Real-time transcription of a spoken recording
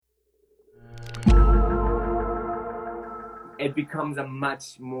it becomes a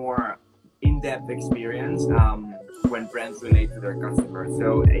much more in-depth experience when brands relate to their customers.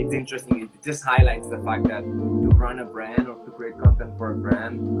 So it's interesting. It just highlights the fact that to run a brand or to create content for a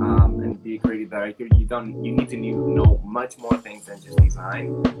brand and be a creative director, you need to know much more things than just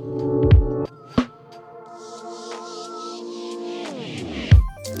design.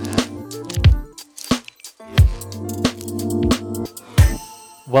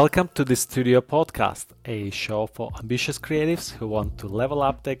 Welcome to the Studio Podcast, a show for ambitious creatives who want to level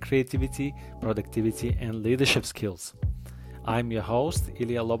up their creativity, productivity, and leadership skills. I'm your host,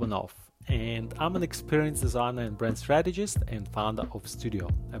 Ilya Lobanov, and I'm an experienced designer and brand strategist and founder of Studio,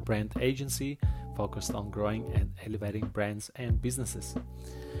 a brand agency focused on growing and elevating brands and businesses.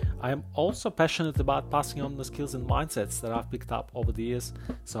 I am also passionate about passing on the skills and mindsets that I've picked up over the years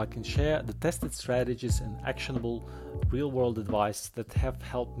so I can share the tested strategies and actionable real-world advice that have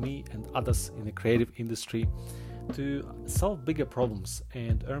helped me and others in the creative industry to solve bigger problems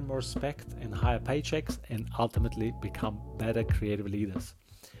and earn more respect and higher paychecks and ultimately become better creative leaders.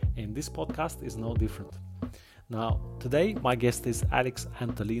 And this podcast is no different. Now, today my guest is Alex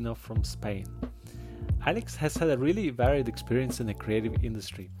Antolino from Spain. Alex has had a really varied experience in the creative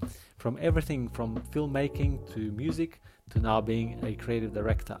industry, from everything from filmmaking to music to now being a creative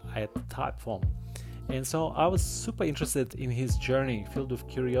director at Typeform. And so I was super interested in his journey, filled with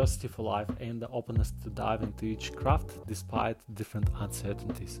curiosity for life and the openness to dive into each craft despite different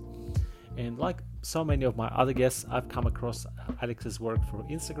uncertainties. And like so many of my other guests, I've come across Alex's work through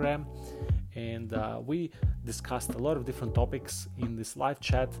Instagram, and we discussed a lot of different topics in this live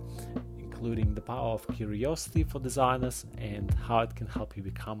chat, including the power of curiosity for designers and how it can help you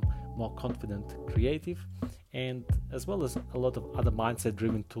become more confident, creative, and as well as a lot of other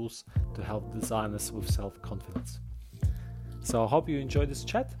mindset-driven tools to help designers with self-confidence. So I hope you enjoy this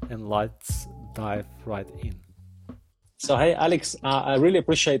chat, and let's dive right in. So hey Alex, I really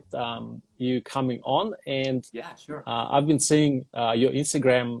appreciate you coming on, and Yeah, sure. I've been seeing your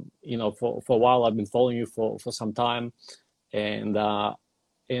Instagram, for a while. I've been following you for some time, and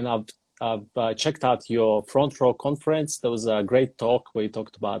I've checked out your Front Row conference. There was a great talk where you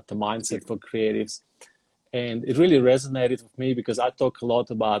talked about the mindset for creatives, and it really resonated with me because I talk a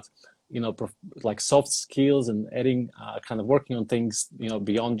lot about, like soft skills and adding, kind of working on things,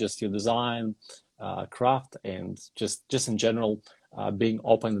 beyond just your design, craft, and just in general, being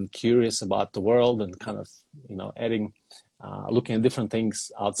open and curious about the world and kind of, adding, looking at different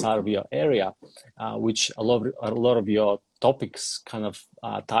things outside of your area, which a lot of your topics kind of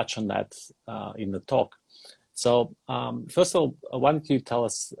touch on that in the talk. So first of all, why don't you tell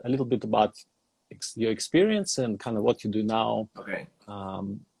us a little bit about your experience and kind of what you do now? Okay.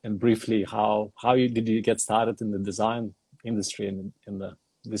 And briefly, how did you get started in the design industry and in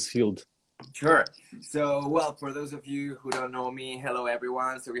this field? Sure. So, well, for those of you who don't know me, hello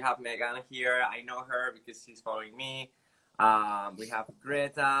everyone. So we have Megan here. I know her because she's following me. We have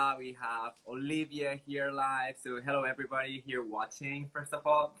Greta, we have Olivia here live. So hello everybody here watching, first of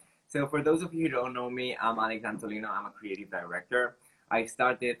all. So for those of you who don't know me, I'm Alex Antolino. I'm a creative director. I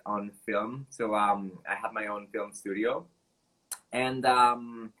started on film. So I had my own film studio. And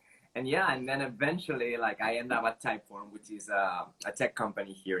then eventually, I ended up at Typeform, which is a tech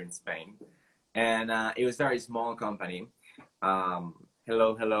company here in Spain. And it was a very small company.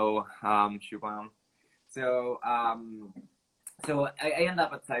 Hello, Shubham. So I ended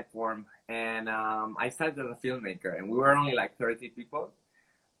up at Typeform, and I started as a filmmaker, and we were only like 30 people.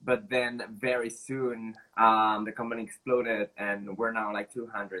 But then very soon, the company exploded, and we're now like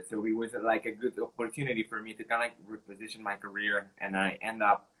 200. So it was like a good opportunity for me to kind of reposition my career, and I end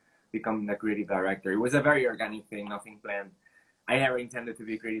up becoming the creative director. It was a very organic thing, nothing planned. I never intended to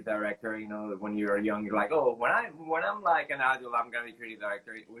be a creative director. When you're young, you're like, oh, when I'm like an adult, I'm gonna be creative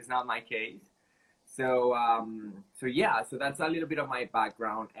director. It was not my case. So that's a little bit of my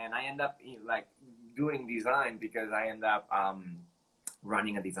background, and I end up doing design because I end up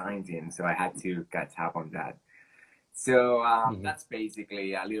running a design team, so I had to catch up on that. So that's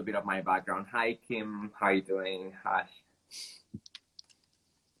basically a little bit of my background. Hi Kim, how you doing? Hi.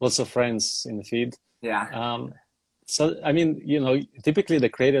 Lots of friends in the feed. Yeah. So I mean, typically the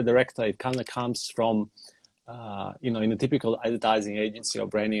creative director, it kind of comes from, in a typical advertising agency or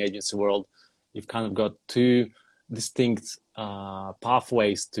branding agency world, you've kind of got two distinct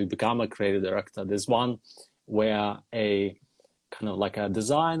pathways to become a creative director. There's one where a kind of like a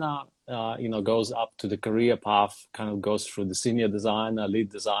designer, goes up to the career path, kind of goes through the senior designer, lead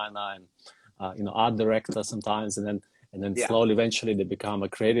designer, and art director sometimes, and then slowly, eventually, they become a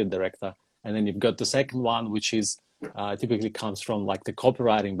creative director. And then you've got the second one, which is typically comes from like the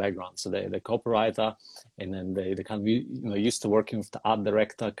copywriting background. So the copywriter, and then they kind of used to working with the art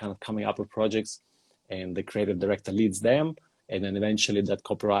director, kind of coming up with projects, and the creative director leads them, and then eventually that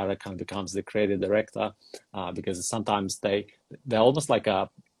copywriter kind of becomes the creative director, because sometimes they're almost like a,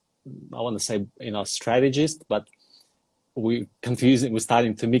 I want to say, strategist, but we're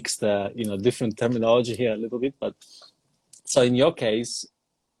starting to mix the different terminology here a little bit. But so in your case,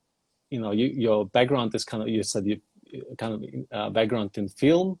 your background is kind of, you said you kind of background in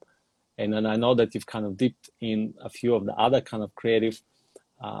film, and then I know that you've kind of dipped in a few of the other kind of creative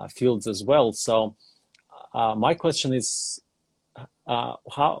fields as well. So my question is,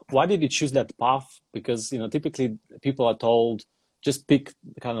 why did you choose that path? Because typically people are told just pick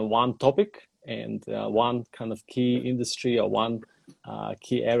kind of one topic and one kind of key industry or one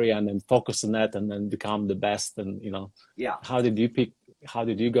key area, and then focus on that, and then become the best. And Yeah. how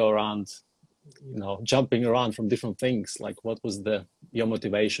did you go around jumping around from different things? Like, what was your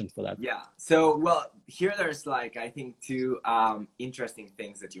motivation for that? Yeah. So, well, here there's like, I think, two interesting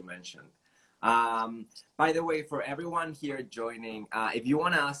things that you mentioned. By the way, for everyone here joining, if you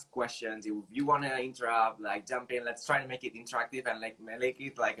want to ask questions, if you want to interrupt, like jump in, let's try to make it interactive and like make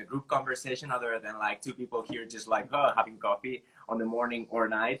it like a group conversation other than like two people here just like having coffee on the morning or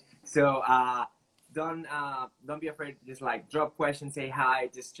night. So don't be afraid to just like drop questions, say hi,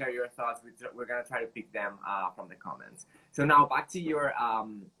 just share your thoughts. We're gonna try to pick them from the comments. So now back to your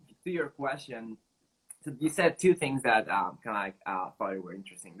question. So you said two things that kind of like thought were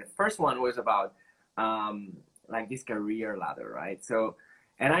interesting. The first one was about like this career ladder, right? So,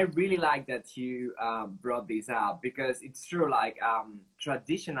 and I really like that you brought this up, because it's true. Like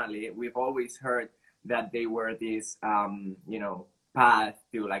traditionally, we've always heard that they were this path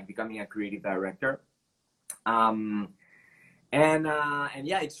to like becoming a creative director. And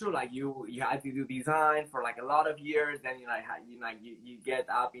yeah, it's true. Like you had to do design for like a lot of years. Then you get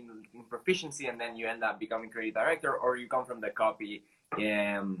up in proficiency, and then you end up becoming creative director, or you come from the copy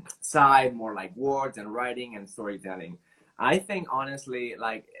side, more like words and writing and storytelling. I think honestly,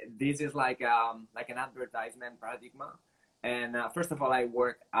 like this is like an advertisement paradigm. And first of all, I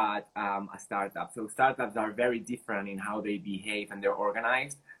work at a startup. So startups are very different in how they behave and they're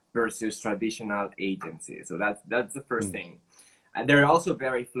organized versus traditional agencies. So that's the first thing. And they're also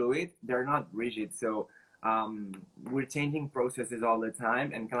very fluid. They're not rigid. So we're changing processes all the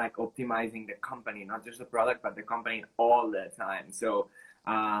time and kind of like optimizing the company, not just the product, but the company all the time. So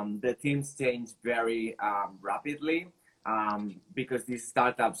the teams change very rapidly because these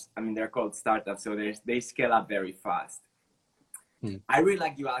startups, I mean, they're called startups, so they scale up very fast. I really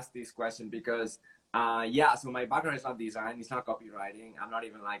like you asked this question because so my background is not design, it's not copywriting. I'm not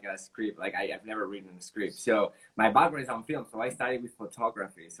even like a script, like I've never written a script. So my background is on film, so I studied with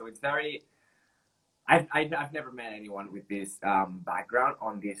photography. So it's very, I've never met anyone with this background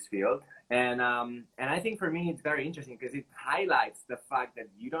on this field. And I think for me it's very interesting because it highlights the fact that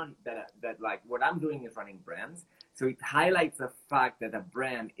that like what I'm doing is running brands. So it highlights the fact that a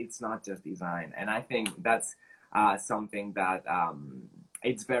brand, it's not just design. And I think that's something that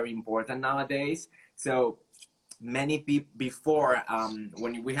it's very important nowadays. So many people before,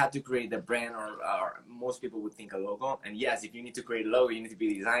 when we had to create a brand, or most people would think a logo. And yes, if you need to create a logo, you need to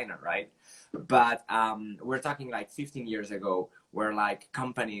be a designer, right? But we're talking like 15 years ago, where like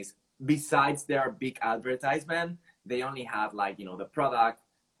companies, besides their big advertisement, they only have like, the product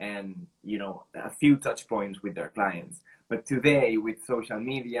and, a few touch points with their clients. But today, with social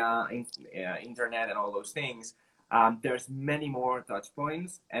media, internet, and all those things, there's many more touch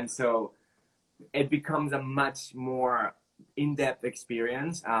points. And so it becomes a much more in-depth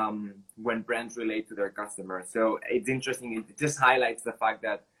experience when brands relate to their customers. So it's interesting. It just highlights the fact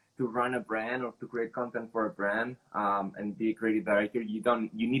that to run a brand or to create content for a brand and be a creative director,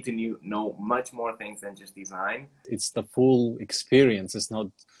 you need to know much more things than just design. It's the full experience. It's not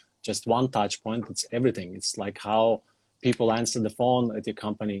just one touch point. It's everything. It's like how people answer the phone at your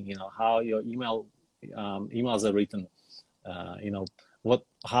company, how your emails are written,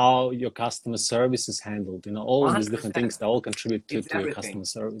 how your customer service is handled, all of these different things that all contribute to your customer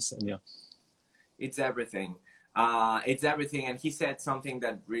service. And it's everything. It's everything. And he said something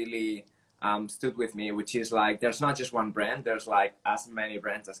that really stood with me, which is like, there's not just one brand, there's like as many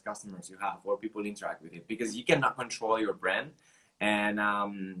brands as customers you have or people interact with it, because you cannot control your brand. And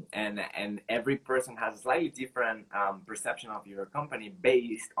every person has a slightly different perception of your company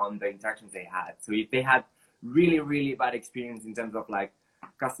based on the interactions they had. So if they had really, really bad experience in terms of like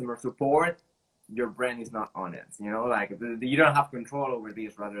customer support, your brand is not honest. Like you don't have control over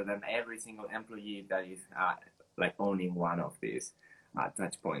this, rather than every single employee that is like owning one of these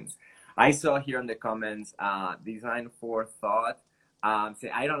touch points. I saw here in the comments, design for thought, say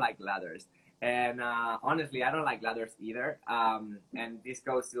I don't like ladders. And honestly, I don't like ladders either. And this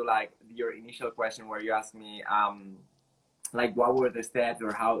goes to like your initial question where you asked me, like what were the steps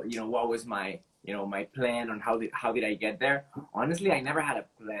or how, what was my, my plan on how did I get there? Honestly, I never had a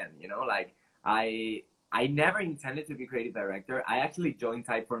plan, like I never intended to be creative director. I actually joined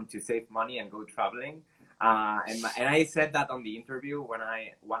Typeform to save money and go traveling. And I said that on the interview when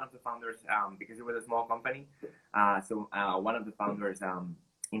one of the founders, because it was a small company, so one of the founders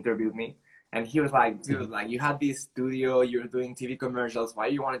interviewed me, and he was like, dude, like you had this studio, you're doing TV commercials, why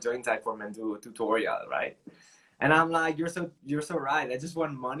you want to join Typeform and do a tutorial, right? And I'm like, you're so right. I just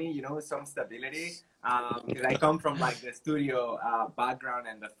want money, some stability. Because I come from like the studio background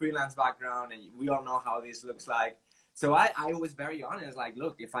and the freelance background, and we all know how this looks like. So I was very honest, like,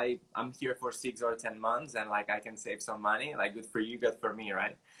 look, if I'm here for 6 or 10 months and like I can save some money, like good for you, good for me,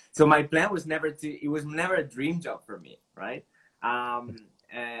 right? So my plan was it was never a dream job for me, right?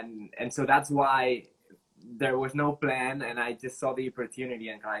 And so that's why there was no plan, and I just saw the opportunity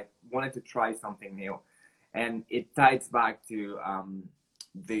and I wanted to try something new. And it ties back to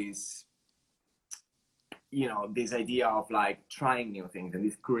this, this idea of like trying new things and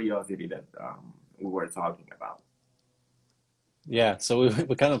this curiosity that we were talking about. Yeah, so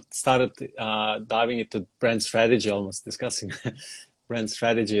we kind of started diving into brand strategy, almost discussing brand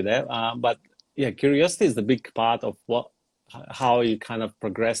strategy there. But yeah, curiosity is the big part of how you kind of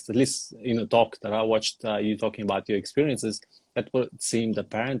progressed, at least in a talk that I watched you talking about your experiences. That what seemed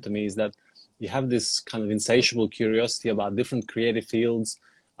apparent to me is that you have this kind of insatiable curiosity about different creative fields.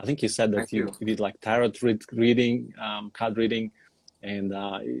 I think you said that you did like tarot reading, card reading, and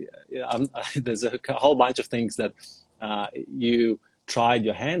there's a whole bunch of things that you tried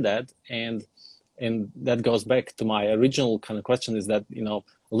your hand at, and that goes back to my original kind of question, is that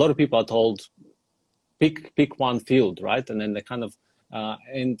a lot of people are told pick one field, right? And then they kind of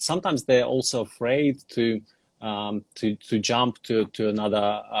and sometimes they're also afraid to jump to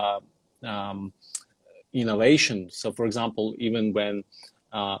another innovation. So for example, even when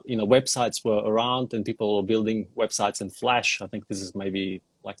websites were around and people were building websites in Flash, I think this is maybe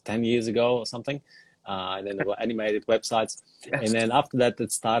like 10 years ago or something, and then there were animated websites. Yes. And then after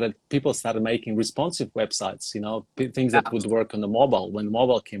that, people started making responsive websites, things that would work on the mobile when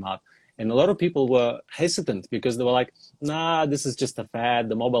mobile came out. And a lot of people were hesitant because they were like, nah, this is just a fad.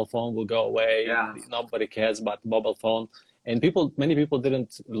 The mobile phone will go away. Yeah. Nobody cares about the mobile phone. And many people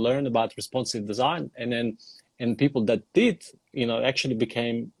didn't learn about responsive design. And people that did, actually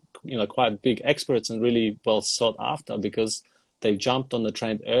became, quite big experts and really well sought after because they jumped on the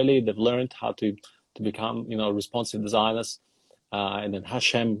trend early. They've learned how to become, responsive designers. And then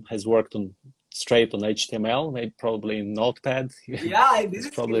Hashem has worked straight on HTML, maybe probably in Notepad. Yeah, he's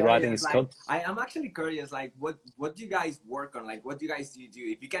probably writing his code. I'm actually curious, like, what do you guys work on? Like, what do you guys do?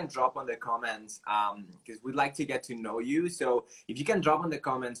 If you can drop on the comments, because we'd like to get to know you. So if you can drop on the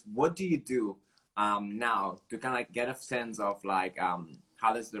comments, what do you do now to kind of like get a sense of like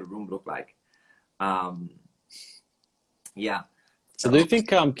how does the room look like? Yeah. So do you think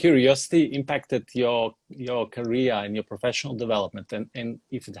curiosity impacted your career and your professional development? And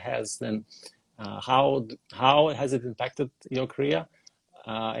if it has, then how has it impacted your career?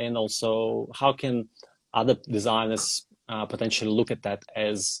 And also, how can other designers potentially look at that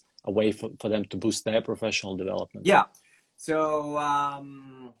as a way for them to boost their professional development? Yeah. So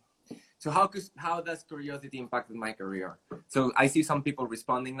how does curiosity impact my career? So I see some people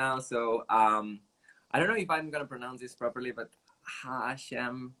responding now. So I don't know if I'm gonna pronounce this properly, but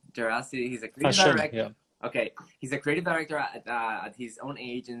Hashem Jarasi, he's a creative director. Yeah. Okay, he's a creative director at his own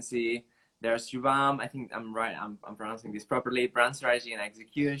agency. There's Shubham, I think I'm right, I'm pronouncing this properly, brand strategy and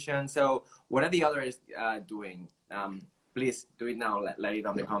execution. So what are the others doing? Please do it now, let it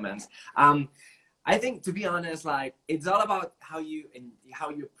on the comments. I think, to be honest, like, it's all about how you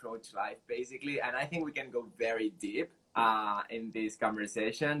approach life, basically. And I think we can go very deep in this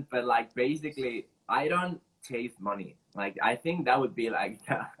conversation, but like, basically, I don't chase money. Like, I think that would be like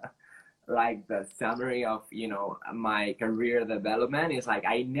the summary of, my career development is like,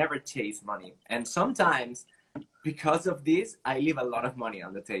 I never chase money. And sometimes because of this, I leave a lot of money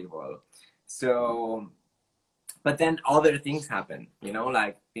on the table. So, but then other things happen,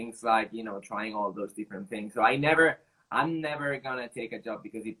 like things like, trying all those different things. So I'm never gonna take a job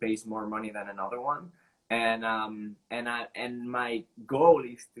because it pays more money than another one. And my goal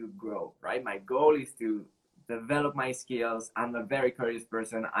is to grow, right? My goal is to develop my skills. I'm a very curious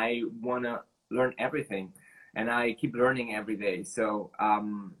person. I want to learn everything, and I keep learning every day. So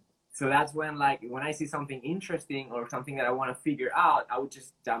So that's when, like, when I see something interesting or something that I want to figure out, I would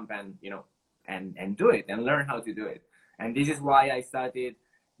just jump and, and do it and learn how to do it. And this is why I started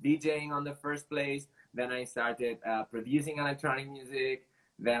DJing on the first place. Then I started producing electronic music.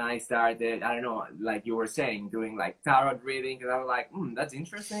 Then I started, I don't know, like you were saying, doing like tarot reading, because I was like, that's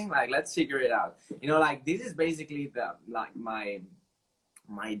interesting. Like, let's figure it out. Like, this is basically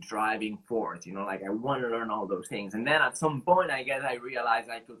my driving force. Like, I want to learn all those things. And then at some point, I guess I realized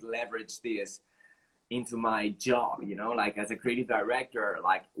I could leverage this into my job, like as a creative director.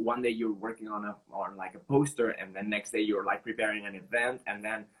 Like, one day you're working on like a poster, and then next day you're like preparing an event, and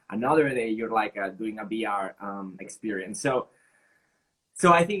then another day you're like doing a VR experience. So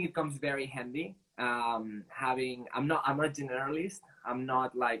I think it comes very handy. I'm not a generalist. I'm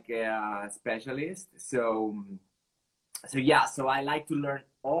not like a specialist. So I like to learn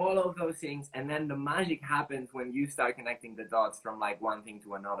all of those things, and then the magic happens when you start connecting the dots from like one thing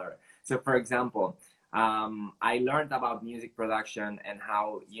to another. So for example, I learned about music production and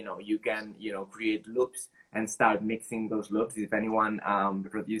how you can create loops and start mixing those loops. If anyone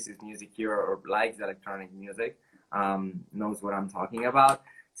produces music here or likes electronic music, knows what I'm talking about.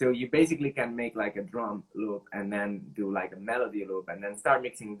 So you basically can make like a drum loop and then do like a melody loop and then start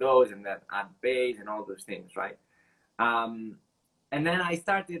mixing those and then add bass and all those things, right? And then I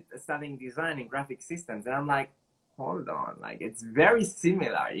started studying design and graphic systems, and I'm like, hold on, like it's very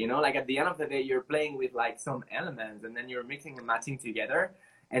similar, like at the end of the day, you're playing with like some elements and then you're mixing and matching together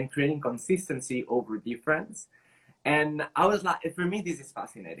and creating consistency over difference. And I was like, for me, this is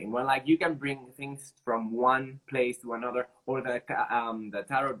fascinating. When like you can bring things from one place to another, or the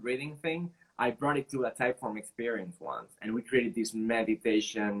tarot reading thing, I brought it to a Typeform experience once, and we created this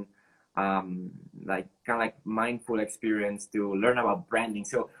meditation, like kind of like mindful experience to learn about branding.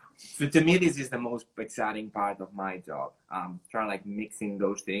 So to me, this is the most exciting part of my job. Trying like mixing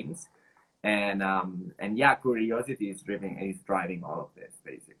those things, and yeah, curiosity is driving all of this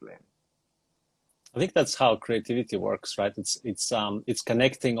basically. I think that's how creativity works, right? It's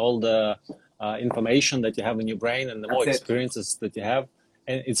connecting all the information that you have in your brain and the more experiences that you have,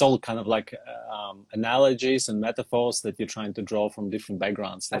 and it's all kind of like analogies and metaphors that you're trying to draw from different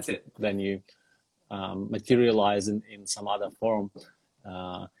backgrounds. That's it. Then you materialize in some other form,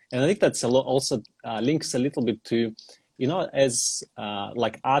 and I think that's also links a little bit to, as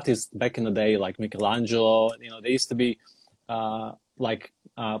like artists back in the day, like Michelangelo. They used to be like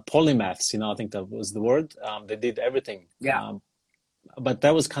polymaths, I think that was the word. They did everything. Yeah. But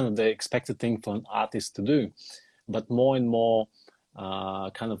that was kind of the expected thing for an artist to do. But more and more,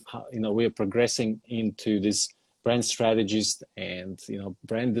 kind of, we're progressing into this brand strategist and,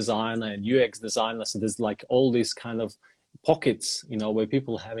 brand designer and UX designer. So there's like all these kind of pockets, where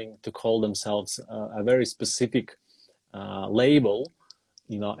people having to call themselves a very specific label,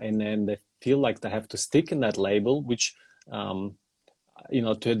 and then they feel like they have to stick in that label, which,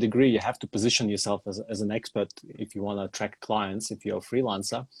 to a degree, you have to position yourself as an expert if you want to attract clients, if you're a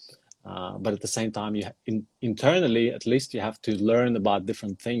freelancer. But at the same time, internally, at least you have to learn about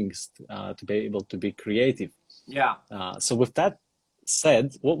different things to be able to be creative. Yeah. So with that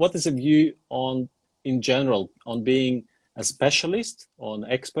said, what is your view in general, on being a specialist or an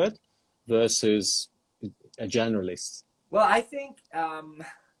expert versus a generalist? Well, I think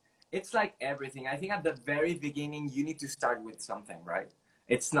it's like everything. I think at the very beginning, you need to start with something, right?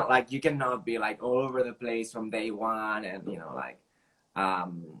 It's not like you cannot be like all over the place from day one. And,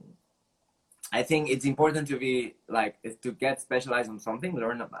 I think it's important to be like, to get specialized on something,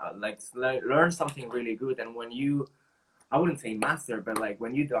 learn something really good. And when I wouldn't say master, but like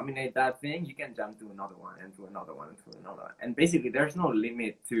when you dominate that thing, you can jump to another one and to another one and to another one. And basically there's no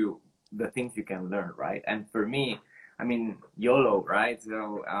limit to the things you can learn, right? And for me, I mean, YOLO, right?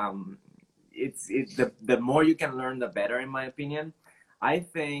 So it's the more you can learn, the better, in my opinion. I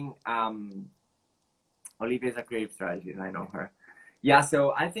think Olivia is a creative strategist. I know her. Yeah,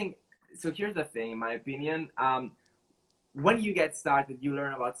 so I think, so here's the thing, in my opinion. When you get started, you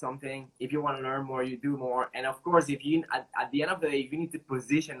learn about something. If you want to learn more, you do more. And of course, if you at the end of the day, if you need to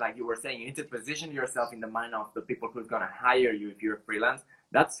position, like you were saying, you need to position yourself in the mind of the people who's going to hire you if you're freelance.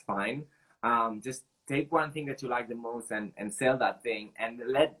 That's fine. Just take one thing that you like the most and sell that thing, and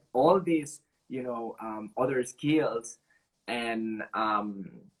let all these other skills and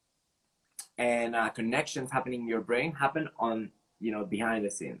connections happening in your brain happen on behind the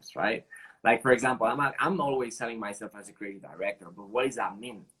scenes, right? Like, for example, I'm always selling myself as a creative director, but what does that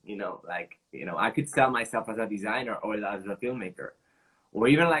mean? I could sell myself as a designer or as a filmmaker, or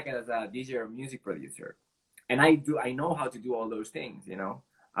even like as a DJ or music producer. And I know how to do all those things,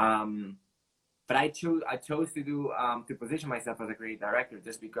 but I chose to do to position myself as a creative director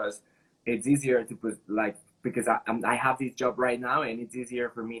just because it's easier to put like because I have this job right now and it's easier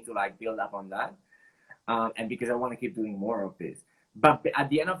for me to like build up on that, and because I want to keep doing more of this. But at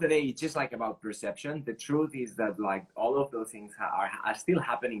the end of the day, it's just like about perception. The truth is that like all of those things are still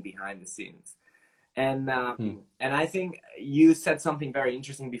happening behind the scenes. And I think you said something very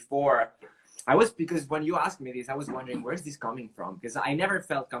interesting before. Because when you asked me this, I was wondering where's this coming from? Because I never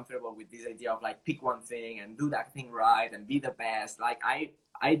felt comfortable with this idea of like pick one thing and do that thing right and be the best. Like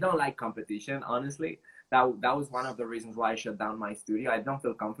I don't like competition, honestly. That was one of the reasons why I shut down my studio. I don't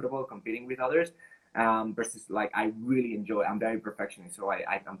feel comfortable competing with others. Versus like I really enjoy. I'm very perfectionist, so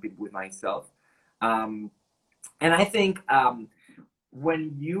I compete with myself. And I think when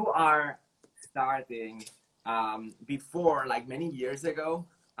you are starting before like many years ago,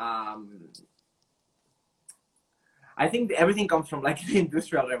 I think everything comes from like the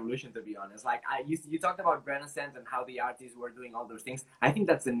Industrial Revolution, to be honest. Like you talked about Renaissance and how the artists were doing all those things. I think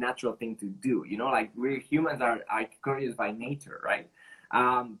that's a natural thing to do. You know, like we humans are curious by nature, right?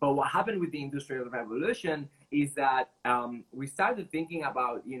 But what happened with the Industrial Revolution is that we started thinking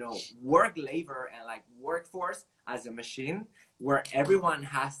about, you know, work labor and like workforce as a machine where everyone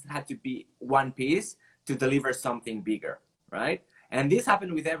had to be one piece to deliver something bigger, right? And this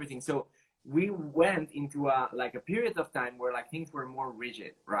happened with everything. So we went into a period of time where like things were more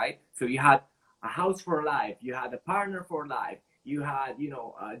rigid, right? So you had a house for life, you had a partner for life, you had, you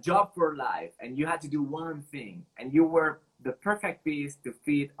know, a job for life, and you had to do one thing, and you were the perfect piece to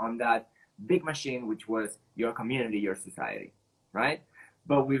fit on that big machine, which was your community, your society, right?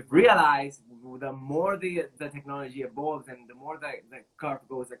 But we've realized the more the technology evolves and the more the curve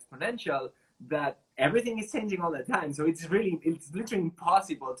goes exponential, that everything is changing all the time. So it's literally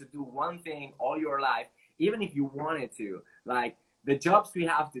impossible to do one thing all your life, even if you wanted to. Like the jobs we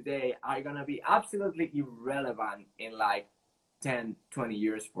have today are gonna be absolutely irrelevant in like 10, 20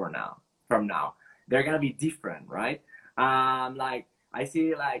 years from now. They're gonna be different, right? Like I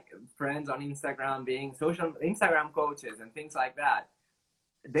see like friends on Instagram being social Instagram coaches and things like that.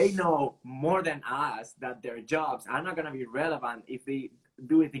 They know more than us that their jobs are not gonna be relevant if they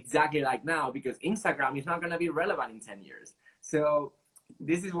do it exactly like now, because Instagram is not going to be relevant in 10 years. So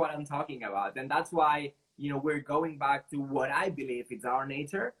this is what I'm talking about. And that's why, you know, we're going back to what I believe is our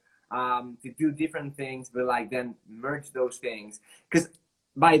nature, to do different things, but like then merge those things. Because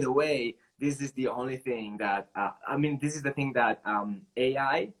by the way, this is the only thing that, this is the thing that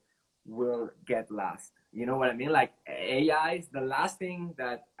AI will get last. You know what I mean? Like AI is the last thing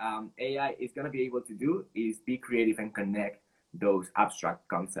that AI is going to be able to do is be creative and connect those abstract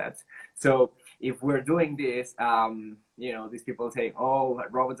concepts. So if we're doing this, you know, these people say, oh,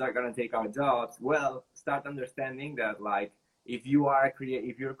 robots are going to take our jobs. Well, start understanding that like if you're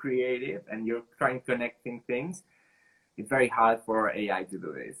creative and you're trying to connecting things, it's very hard for AI to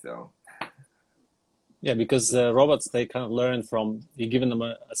do this. So yeah, because robots, they kind of learn from you giving them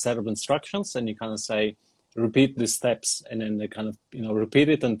a set of instructions and you kind of say repeat these steps, and then they kind of, you know, repeat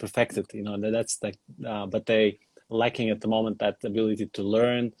it and perfect it, you know. That's like but they lacking at the moment that ability to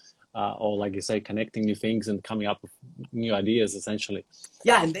learn, or like you say, connecting new things and coming up with new ideas, essentially.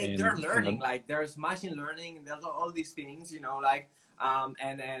 Yeah, and they're learning. You know, like there's machine learning, and there's all these things, you know, like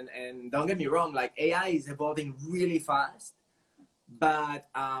and don't get me wrong, like AI is evolving really fast, but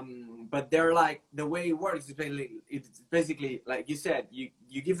they're like the way it works is basically like you said,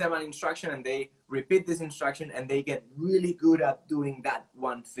 you give them an instruction and they repeat this instruction and they get really good at doing that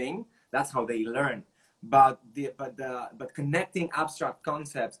one thing. That's how they learn. But connecting abstract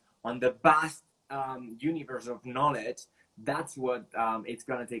concepts on the vast universe of knowledge, that's what it's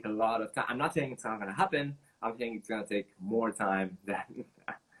gonna take a lot of time. I'm not saying it's not gonna happen. I'm saying it's gonna take more time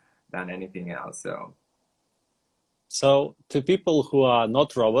than anything else. So to people who are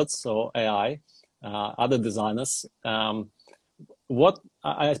not robots or AI, other designers,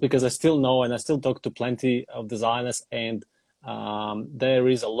 because I still know and I still talk to plenty of designers, and there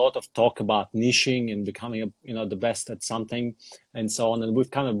is a lot of talk about niching and becoming, you know, the best at something and so on. And we've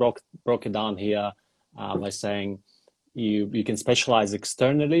kind of broke it down here by saying you can specialize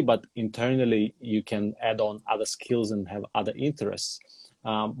externally, but internally you can add on other skills and have other interests.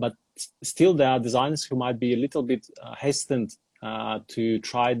 But still, there are designers who might be a little bit hesitant to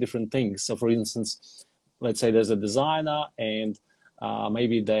try different things. So, for instance, let's say there's a designer and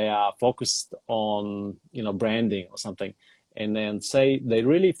maybe they are focused on, you know, branding or something, and then say they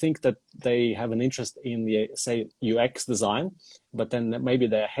really think that they have an interest in the, say, UX design, but then maybe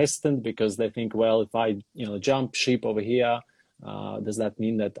they're hesitant because they think, well, if I, you know, jump ship over here, does that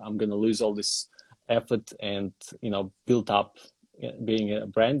mean that I'm going to lose all this effort and, you know, build up being a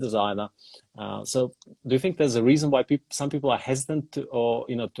brand designer. So do you think there's a reason why some people are hesitant to, or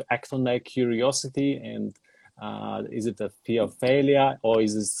to act on their curiosity? And is it a fear of failure, or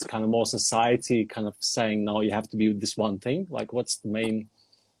is this kind of more society kind of saying, no, you have to be this one thing? Like, what's the main?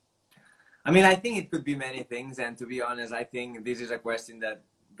 I mean, I think it could be many things. And to be honest, I think this is a question that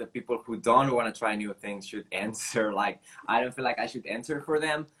the people who don't want to try new things should answer. Like, I don't feel like I should answer for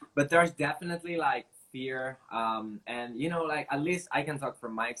them, but there's definitely like fear. And, like, at least I can talk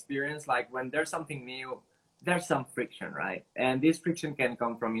from my experience. Like, when there's something new, there's some friction, right? And this friction can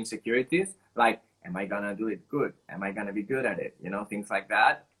come from insecurities. Like, am I going to do it good? Am I going to be good at it? Things like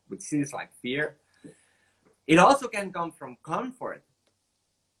that, which is like fear. It also can come from comfort.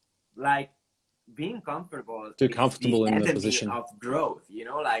 Like, being comfortable Too is comfortable the in the enemy position of growth,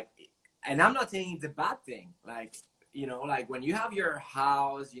 like, and I'm not saying it's a bad thing. Like, like when you have your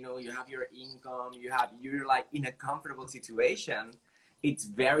house, you have your income, you're like in a comfortable situation, it's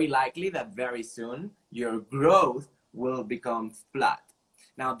very likely that very soon your growth will become flat.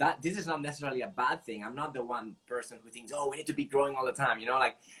 Now, that this is not necessarily a bad thing. I'm not the one person who thinks, oh, we need to be growing all the time,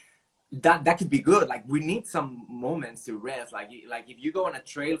 like that could be good. Like, we need some moments to rest. Like if you go on a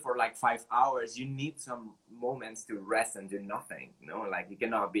trail for like 5 hours, you need some moments to rest and do nothing. Like, you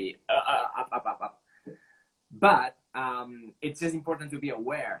cannot be up. But it's just important to be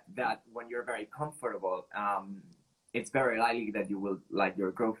aware that when you're very comfortable, it's very likely that you will, like,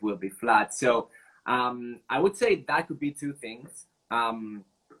 your growth will be flat. So I would say that could be two things,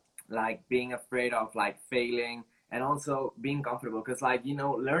 like being afraid of like failing, and also being comfortable, because like,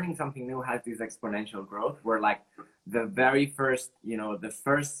 learning something new has this exponential growth where like the very first, the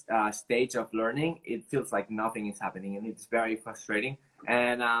first stage of learning, it feels like nothing is happening and it's very frustrating.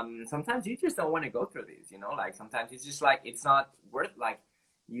 And sometimes you just don't want to go through this, like sometimes it's just like, it's not worth, like,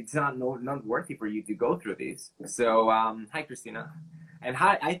 it's not worthy for you to go through this. So hi, Christina. And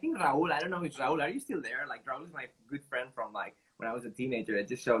hi, I think Raul, I don't know if Raul, are you still there? Like, Raul is my good friend from like when I was a teenager. I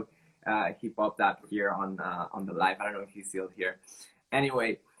just showed he popped up here on the live. I don't know if he's still here.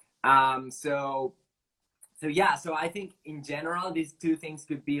 Anyway, so yeah. So I think in general, these two things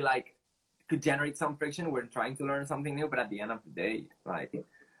could be like, could generate some friction. We're trying to learn something new, but at the end of the day, like,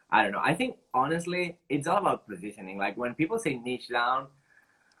 I don't know. I think honestly, it's all about positioning. Like, when people say niche down,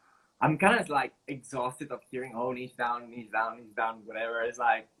 I'm kind of like exhausted of hearing, oh, niche down, whatever. It's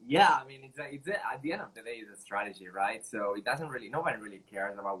like, yeah, I mean, it's at the end of the day, it's a strategy, right? So it doesn't really, nobody really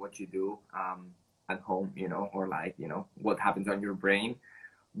cares about what you do at home, or like, what happens on your brain.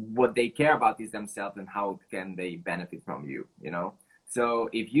 What they care about is themselves and how can they benefit from you, So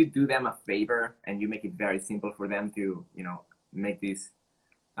if you do them a favor and you make it very simple for them to, make this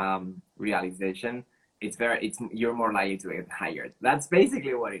realization, you're more likely to get hired. That's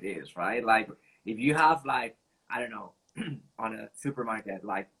basically what it is, right? Like, if you have like, I don't know, on a supermarket,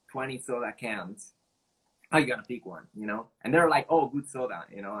 like 20 soda cans, how are you gonna pick one, And they're like, oh, good soda,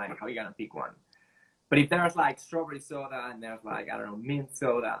 like, how are you gonna pick one? But if there's like strawberry soda and there's like, I don't know, mint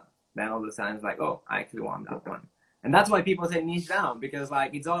soda, then all of a sudden it's like, oh, I actually want that one. And that's why people say niche down, because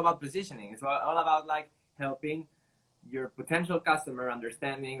like, it's all about positioning. It's all about like helping your potential customer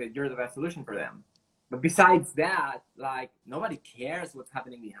understanding that you're the best solution for them. But besides that, like, nobody cares what's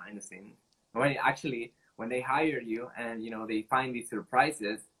happening behind the scenes. Nobody actually, when they hire you and, they find these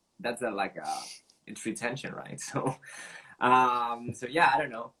surprises, that's it's retention, right? So, so yeah, I don't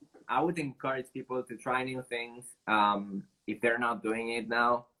know. I would encourage people to try new things if they're not doing it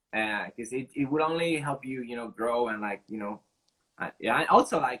now, because it would only help you, grow and like, yeah. And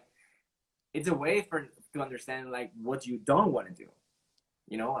also like, it's a way to understand like what you don't want to do.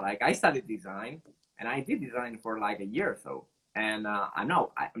 Like, I studied design. And I did design for like a year or so. And I'm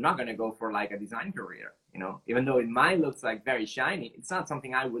not going to go for like a design career, even though it might look like very shiny. It's not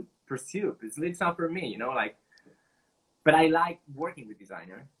something I would pursue. It's not for me, like, but I like working with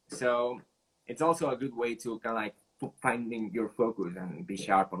designers. So it's also a good way to kind of like finding your focus and be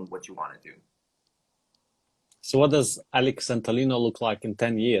sharp on what you want to do. So what does Alex Antolino look like in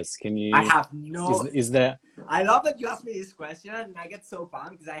 10 years? Can you... I have no... Is there... I love that you asked me this question, and I get so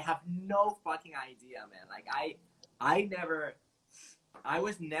pumped because I have no fucking idea, man. Like, I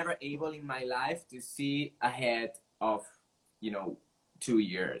was never able in my life to see ahead of, 2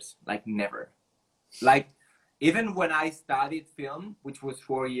 years. Like, never. Like, even when I studied film, which was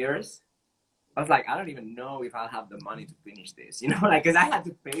 4 years, I was like, I don't even know if I'll have the money to finish this, like, because I had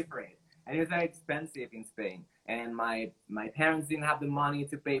to pay for it. And it was very expensive in Spain. And my parents didn't have the money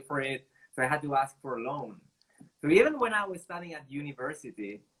to pay for it. So I had to ask for a loan. So even when I was studying at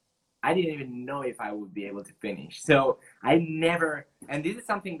university, I didn't even know if I would be able to finish. So I never, and this is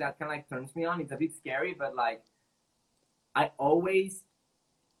something that kind of like turns me on. It's a bit scary, but like,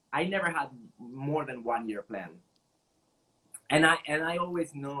 I never had more than 1 year plan. And I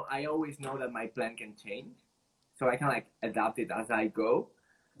always know that my plan can change. So I can like adapt it as I go.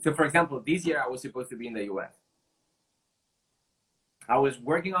 So for example, this year I was supposed to be in the US. I was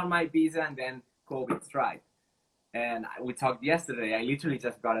working on my visa and then COVID struck. And we talked yesterday, I literally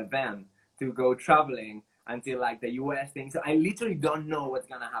just got a van to go traveling until like the US thing. So I literally don't know what's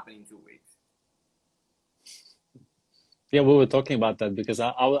gonna happen in 2 weeks. Yeah, we were talking about that because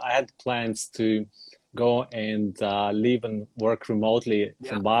I had plans to go and live and work remotely Yeah.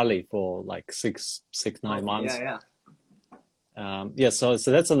 from Bali for like 9 months. Yeah. Yeah, so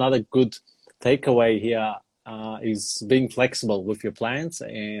that's another good takeaway here, is being flexible with your plans,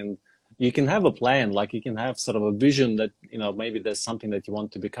 and you can have a plan, like you can have sort of a vision that, maybe there's something that you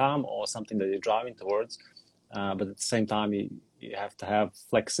want to become or something that you're driving towards, but at the same time, you have to have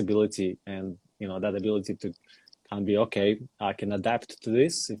flexibility and, that ability to kind of be, okay, I can adapt to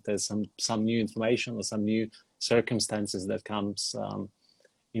this if there's some new information or some new circumstances that comes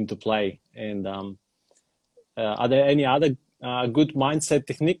into play. And are there any other good mindset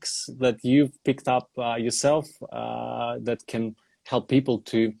techniques that you've picked up yourself that can help people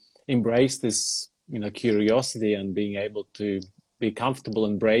to embrace this, curiosity and being able to be comfortable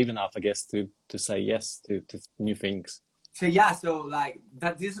and brave enough, I guess, to say yes to new things? So yeah, so like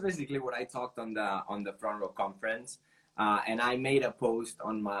that. This is basically what I talked on the Front Row conference, and I made a post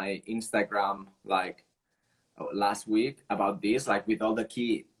on my Instagram like last week about this, like with all the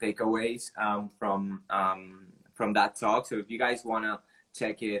key takeaways from that talk. So if you guys wanna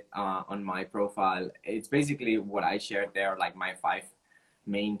check it on my profile, it's basically what I shared there, like my 5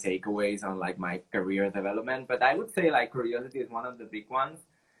 main takeaways on like my career development. But I would say like curiosity is one of the big ones,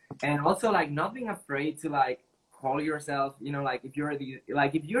 and also like not being afraid to like call yourself, like if you're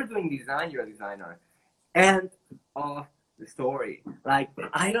doing design, you're a designer. End of the story. Like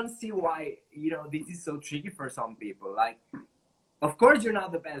I don't see why this is so tricky for some people. Like, of course you're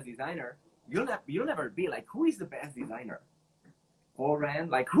not the best designer. You'll never be. Like, who is the best designer? Paul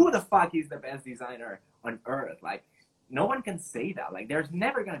Rand? Like, who the fuck is the best designer on earth? Like, no one can say that. Like, there's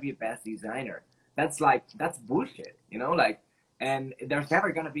never gonna be a best designer. That's bullshit. Like, and there's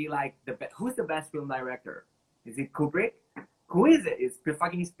never gonna be like who's the best film director? Is it Kubrick? Who is it? Is it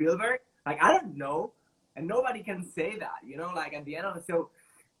fucking Spielberg? Like, I don't know. And nobody can say that, like at the end of it. So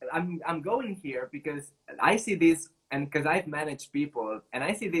I'm going here because I see this, and because I've managed people, and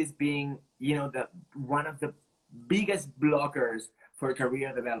I see this being, the one of the biggest blockers for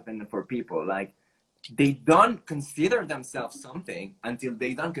career development for people. Like, they don't consider themselves something until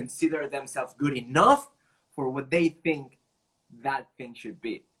they don't consider themselves good enough for what they think that thing should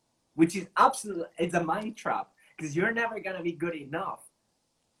be, which is it's a mind trap, because you're never going to be good enough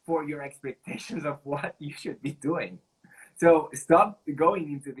for your expectations of what you should be doing. So stop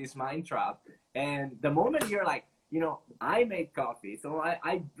going into this mind trap. And the moment you're like, I make coffee, so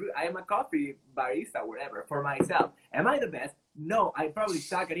I am a coffee barista, whatever, for myself. Am I the best? No, I probably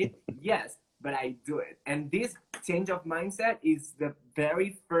suck at it. Yes, but I do it. And this change of mindset is the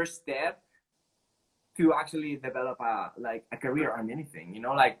very first step to actually develop a career on anything.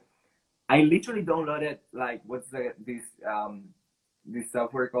 Like, I literally downloaded like this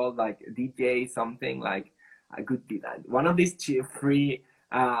software called like DJ something, like I could be that one of these cheap free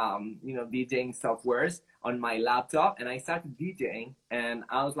DJing softwares on my laptop, and I started DJing, and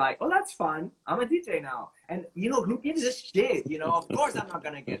I was like, oh, that's fun, I'm a DJ now. And who gives a shit? Of course I'm not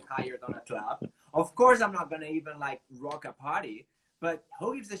gonna get hired on a club, of course I'm not gonna even like rock a party, but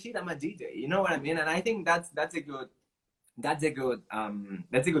who gives a shit? I'm a DJ. You know what I mean? And I think that's a good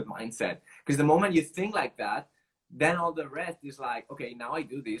mindset, because the moment you think like that, then all the rest is like, okay, now I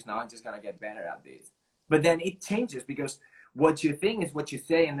do this, now I'm just gonna get better at this. But then it changes, because what you think is what you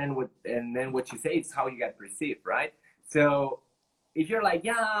say, and then what you say is how you get perceived, right? So if you're like,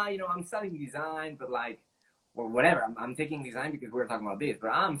 yeah, I'm studying design, but like, or whatever, I'm taking design because we're talking about this, but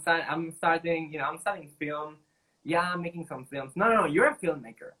I'm studying film. Yeah, I'm making some films. No, you're a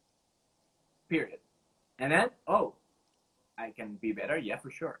filmmaker. Period. And then, oh, I can be better. Yeah,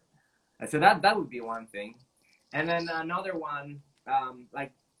 for sure. So that would be one thing. And then another one,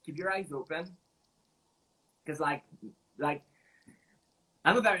 like, keep your eyes open, because like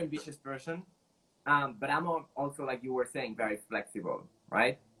I'm a very ambitious person, but I'm also, like you were saying, very flexible,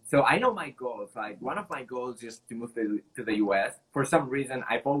 right? So I know my goals. Like, one of my goals is to move to the US. For some reason,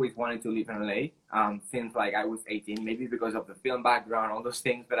 I've always wanted to live in LA since like I was 18. Maybe because of the film background, all those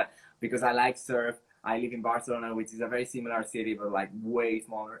things. But because I like surf, I live in Barcelona, which is a very similar city, but like way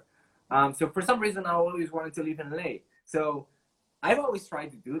smaller. So for some reason, I always wanted to live in LA. So I've always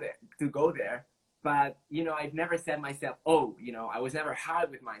tried to do that, to go there. but you know, I've never said myself, oh, you know, I was never hard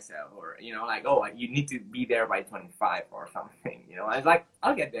with myself, or you know, like, oh, you need to be there by 25 or something. You know, I was like,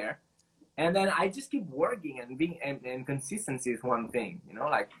 I'll get there, and then I just keep working and being, and consistency is one thing. You know,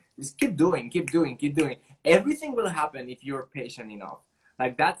 like just keep doing, keep doing, keep doing. Everything will happen if you're patient enough.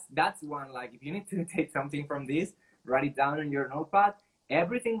 Like that's one. Like if you need to take something from this, write it down on your notepad.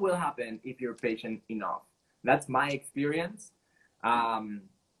 Everything will happen if you're patient enough. That's my experience. Um,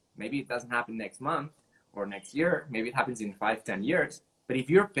 Maybe it doesn't happen next month or next year. Maybe it happens in 5, 10 years. But if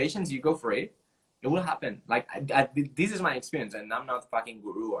you're patient, you go for it, it will happen. Like this is my experience, and I'm not fucking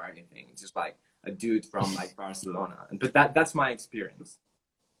guru or anything. It's just like a dude from like Barcelona. But that's my experience.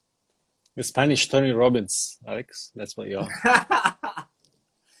 The Spanish Tony Robbins, Alex. That's what you are.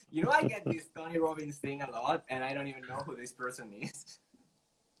 You know, I get this Tony Robbins thing a lot, and I don't even know who this person is.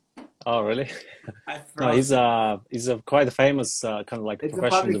 Oh, really? No, he's a quite a famous kind of like it's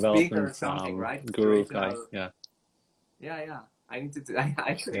professional a development or something, right? guru guy. Yeah. Yeah. I need to. I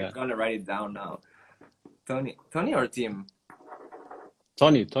actually gonna write it down now. Tony or Tim?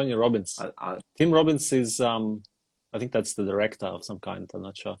 Tony Robbins. Tim Robbins is I think that's the director of some kind. I'm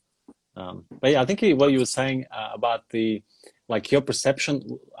not sure. But yeah, I think what you were saying about the like your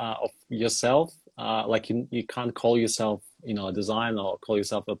perception of yourself, like you can't call yourself, you know, a designer or call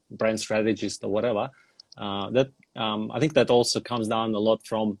yourself a brand strategist or whatever. That I think that also comes down a lot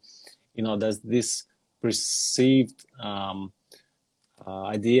from, you know, there's this perceived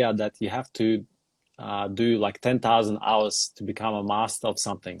idea that you have to do like 10,000 hours to become a master of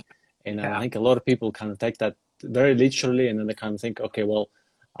something. And I think a lot of people kind of take that very literally, and then they kind of think, okay, well,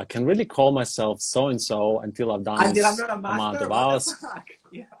 I can really call myself so and so until I've done this amount of hours.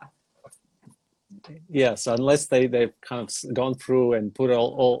 Yeah. So unless they've kind of gone through and put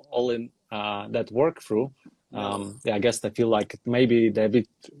all in that work through, I guess they feel like maybe they're a bit,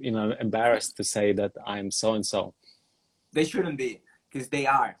 you know, embarrassed to say that I'm so and so. They shouldn't be, because they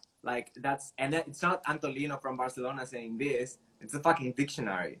are. Like it's not Antolino from Barcelona saying this. It's a fucking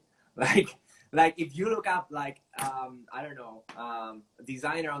dictionary. Like if you look up like I don't know,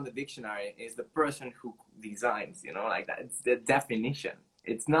 designer on the dictionary is the person who designs, you know, like that. It's the definition.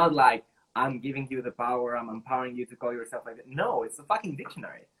 It's not like I'm giving you the power, I'm empowering you to call yourself like that. No, it's a fucking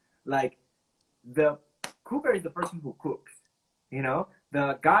dictionary. Like the cooker is the person who cooks, you know,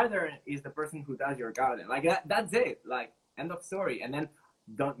 the gardener is the person who does your garden. Like that's it. Like end of story. And then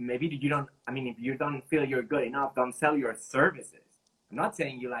if you don't feel you're good enough, don't sell your services. I'm not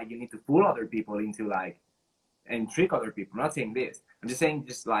saying you need to fool other people into and trick other people. I'm not saying this. I'm just saying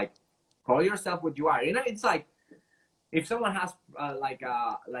call yourself what you are. You know, it's like if someone has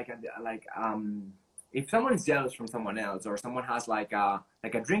if someone is jealous from someone else, or someone has like a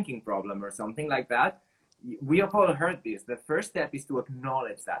drinking problem or something like that, we have all heard this. The first step is to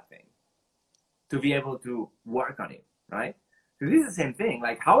acknowledge that thing, to be able to work on it, right? So this is the same thing.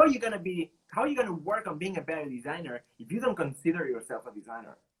 Like, how are you gonna work on being a better designer if you don't consider yourself a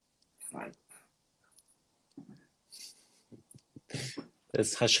designer? It's like,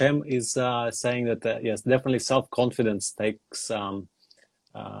 as Hashem is saying that yes, definitely self-confidence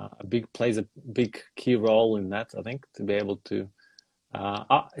plays a big key role in that. I think, to be able to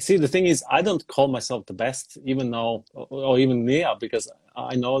see, the thing is, I don't call myself the best, even though, or even near, because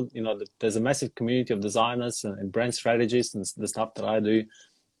I know, you know, there's a massive community of designers and brand strategists and the stuff that I do.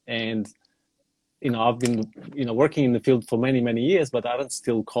 And, you know, I've been, you know, working in the field for many, many years, but I don't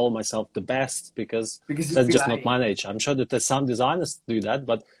still call myself the best because that's just not my nature. I'm sure that there's some designers do that,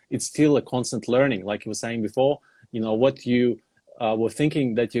 but it's still a constant learning. Like you were saying before, you know, what you were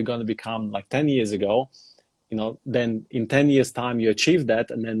thinking that you're going to become like 10 years ago, you know, then in 10 years time you achieve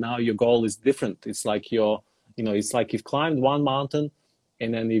that, and then now your goal is different. It's like it's like you've climbed one mountain,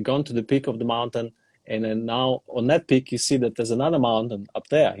 and then you've gone to the peak of the mountain, and then now on that peak you see that there's another mountain up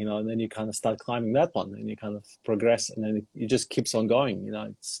there, you know, and then you kind of start climbing that one, and you kind of progress, and then it just keps on going, you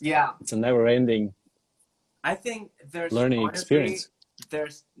know. It's a never-ending, I think there's learning experience.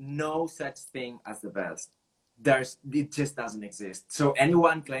 There's no such thing as the best. It just doesn't exist. So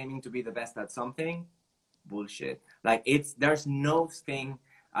anyone claiming to be the best at something, bullshit. Like, there's no thing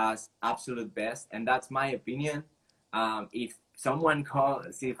as absolute best, and that's my opinion. If someone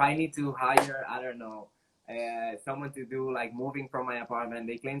if I need to hire, I don't know, someone to do like moving from my apartment,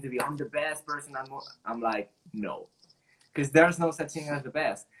 they claim to be, I'm the best person. I'm like, no, because there's no such thing as the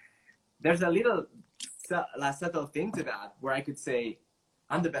best. There's a little subtle thing to that where I could say,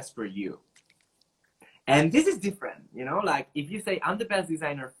 I'm the best for you. And this is different, you know, like if you say I'm the best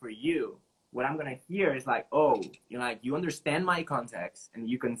designer for you, what I'm gonna hear is like, oh, you know, like you understand my context and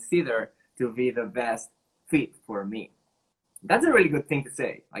you consider to be the best fit for me. That's a really good thing to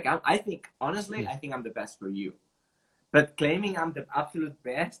say. Like, I think, honestly, I think I'm the best for you. But claiming I'm the absolute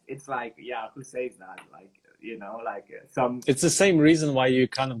best, it's like, yeah, who says that? Like, like some. It's the same reason why you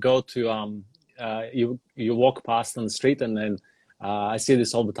kind of go to you walk past on the street, and then I see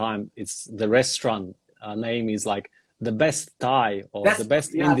this all the time. It's the restaurant name is like the best Thai or the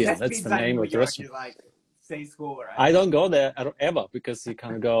best Indian. Best That's the pizza in name New of the York restaurant. is like, say school, I right? don't go there ever, because you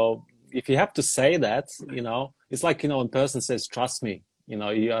kind of go, if you have to say that, it's like, when a person says, trust me, you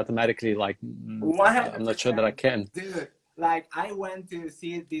automatically like, I'm not sure that I 100%. can. Dude, like, I went to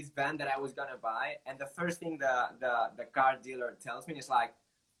see this van that I was gonna buy, and the first thing the car dealer tells me is like,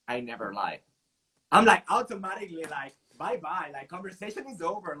 I never lie. I'm like, automatically like, bye bye, like, conversation is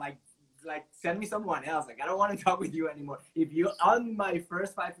over, like send me someone else. Like, I don't want to talk with you anymore. If you on my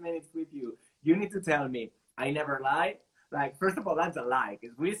first 5 minutes with you need to tell me I never lie. Like, first of all, that's a lie,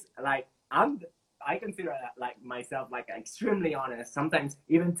 because we like I consider like myself like extremely honest, sometimes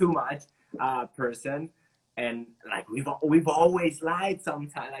even too much person. And like, we've always lied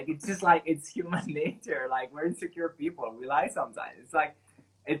sometimes. Like, it's just like, it's human nature. Like, we're insecure people, we lie sometimes. It's like,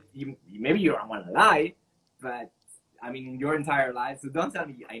 maybe you don't want to lie, but I mean, in your entire life. So don't tell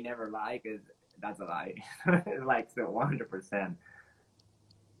me I never lie, because that's a lie. Like, so 100%.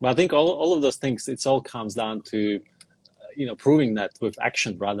 But I think all of those things, it's all comes down to proving that with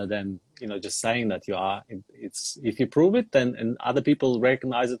action, rather than just saying that you are. It's if you prove it, then and other people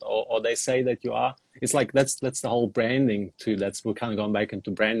recognize it, or they say that you are. It's like that's the whole branding too. We're kind of going back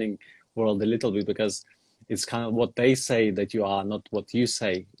into branding world a little bit, because it's kind of what they say that you are, not what you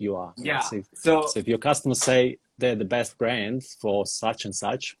say you are. Yeah. So if your customers say they're the best brand for such and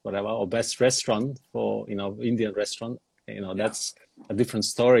such, whatever, or best restaurant for Indian restaurant, Yeah. that's a different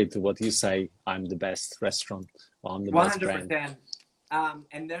story to what you say. I'm the best restaurant, or I'm the best brand. 100%.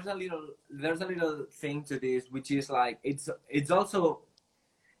 And there's a little thing to this, which is like, it's also,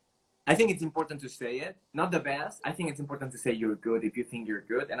 I think it's important to say it, not the best. I think it's important to say you're good if you think you're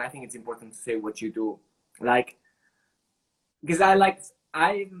good, and I think it's important to say what you do. Like, because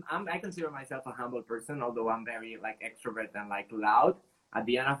I consider myself a humble person, although I'm very like extrovert and like loud. At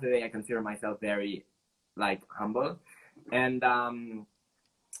the end of the day, I consider myself very like humble. And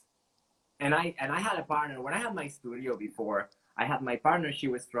and I had a partner when I had my studio before. I had my partner. She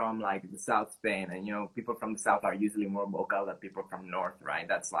was from like the South Spain, and people from the South are usually more vocal than people from North, right?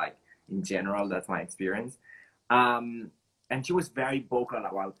 That's like, in general, that's my experience. Um, and she was very vocal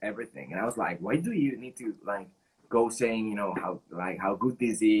about everything, and I was like, why do you need to like go saying how good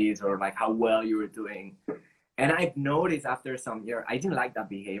this is, or like how well you were doing? And I've noticed after some year, I didn't like that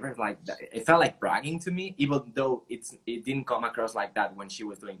behavior. Like, it felt like bragging to me, even though it didn't come across like that when she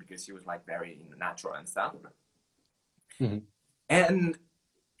was doing, because she was like very natural and stuff. Mm-hmm. And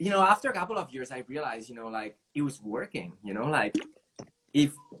after a couple of years, I realized, like, it was working. Like,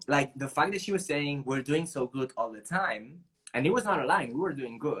 if like the fact that she was saying we're doing so good all the time, and it was not a lie, we were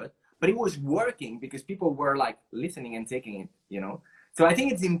doing good, but it was working because people were like listening and taking it. So I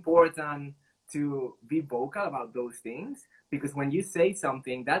think it's important to be vocal about those things, because when you say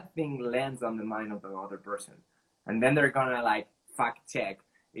something, that thing lands on the mind of the other person, and then they're gonna like fact check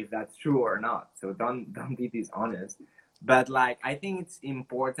if that's true or not. So don't be dishonest. But like, I think it's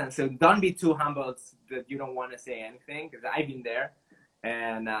important. So don't be too humble that you don't want to say anything, because I've been there,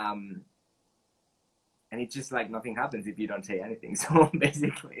 and it's just like nothing happens if you don't say anything. So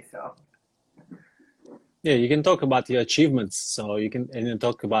basically, so. Yeah, you can talk about your achievements. So you can and then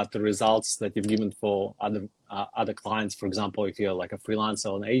talk about the results that you've given for other clients. For example, if you're like a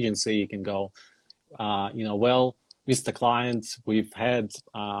freelancer or an agency, you can go, well, Mr. Client, we've had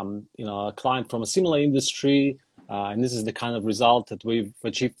a client from a similar industry, and this is the kind of result that we've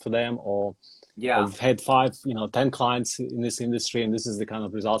achieved for them. Or we've had 10 clients in this industry, and this is the kind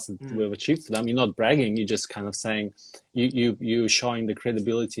of results that we've achieved for them. You're not bragging. You're just kind of saying, you're showing the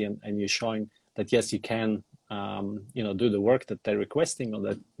credibility, and you're showing that yes, you can, do the work that they're requesting, or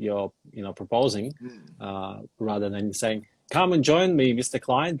that you're, proposing, rather than saying, "Come and join me, Mr.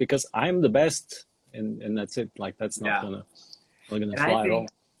 Client, because I'm the best," and that's it. Like, that's not gonna fly at all.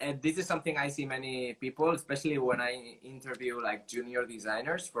 And this is something I see many people, especially when I interview like junior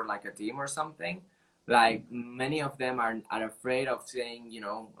designers for like a team or something. Like, many of them are afraid of saying,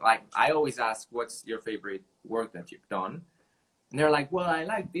 like, I always ask, what's your favorite work that you've done? And they're like, well, I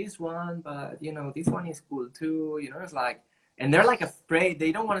like this one, but this one is cool too. It's like, and they're like afraid.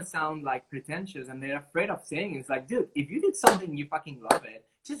 They don't want to sound like pretentious, and they're afraid of saying it. It's like, dude, if you did something you fucking love it,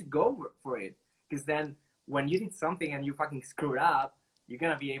 just go for it. Because then when you did something and you fucking screwed up, you're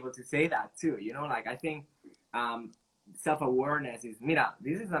gonna be able to say that too. Like, I think self-awareness is, mira,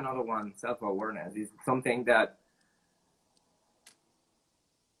 this is another one. Self-awareness is something that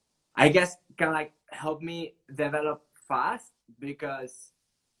I guess kind of like help me develop fast, because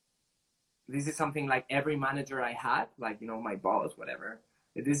this is something like every manager I had, like, you know, my boss, whatever.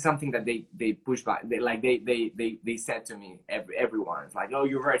 This is something that they push back. They said to me, everyone, it's like, oh,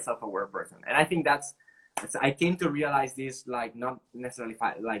 you're a very self-aware person. And I think I came to realize this, like, not necessarily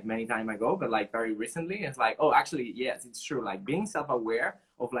like many time ago, but like very recently. It's like, oh, actually, yes, it's true. Like being self-aware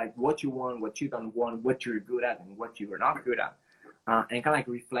of like what you want, what you don't want, what you're good at and what you are not good at. And kind of like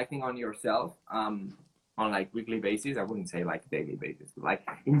reflecting on yourself, on like weekly basis. I wouldn't say like daily basis, but like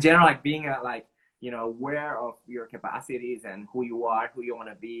in general, like being like, you know, aware of your capacities and who you are, who you want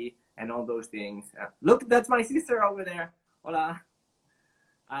to be, and all those things. Look, that's my sister over there. Hola.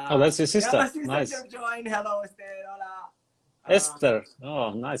 Oh, that's your Yeah, my sister. sister Nice. just joined. Hello, Esther. Hola. Esther.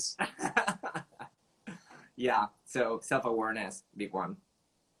 Oh, nice. Yeah, so self-awareness, big one.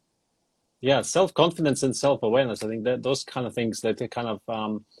 Yeah, self-confidence and self-awareness. I think that those kind of things that they kind of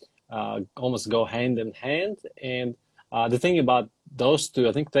almost go hand in hand. And the thing about those two,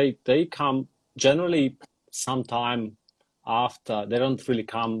 I think they come generally sometime after. They don't really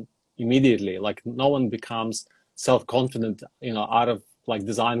come immediately. Like no one becomes self-confident, you know, out of like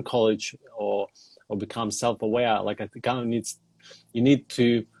design college or become self-aware. Like I think kind of you need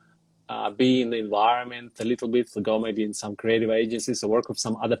to be in the environment a little bit, to go maybe in some creative agencies or work with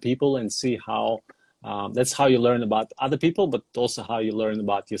some other people and see how that's how you learn about other people, but also how you learn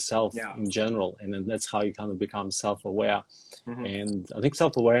about yourself Yeah. in general. And then that's how you kind of become self-aware. Mm-hmm. And I think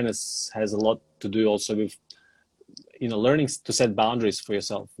self-awareness has a lot to do also with, you know, learning to set boundaries for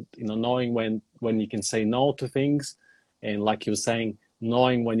yourself, you know, knowing when you can say no to things. And like you were saying,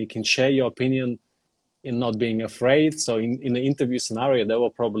 knowing when you can share your opinion in not being afraid. So in the interview scenario, they were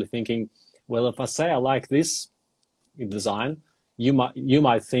probably thinking, well, if I say I like this in design, you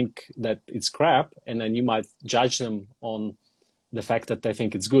might think that it's crap, and then you might judge them on the fact that they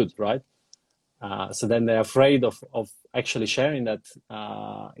think it's good, right? So then they're afraid of actually sharing that,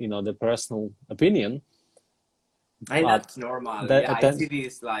 you know, the personal opinion. And But that's normal. Yeah, that I then see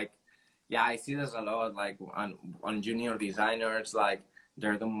this like, yeah, I see this a lot, like on junior designers, like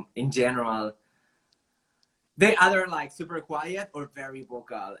they're in general, they either like super quiet or very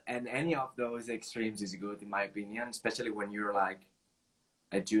vocal, and any of those extremes is good in my opinion, especially when you're like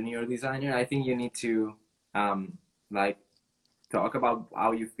a junior designer. I think you need to like talk about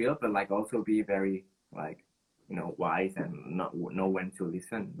how you feel, but like also be very like, you know, wise and not know when to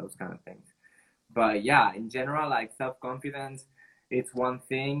listen, those kind of things. But yeah, in general, like self-confidence, it's one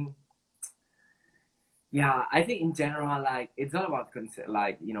thing. Yeah, I think in general, like it's all about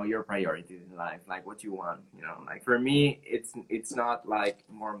like, you know, your priorities in life, like what you want. You know, like for me, it's not like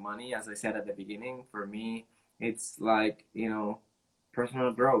more money, as I said at the beginning. For me, it's like, you know,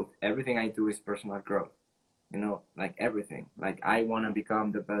 personal growth. Everything I do is personal growth. You know, like everything. Like I want to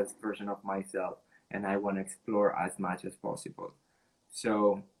become the best version of myself, and I want to explore as much as possible.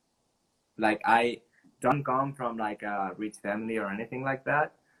 So, like I don't come from like a rich family or anything like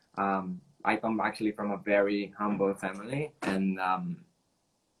that. I come actually from a very humble family, and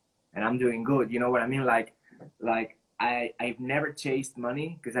I'm doing good. You know what I mean? Like I've never chased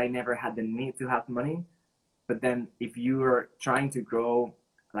money because I never had the need to have money. But then if you're trying to grow,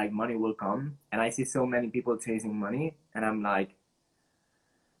 like money will come. And I see so many people chasing money, and I'm like,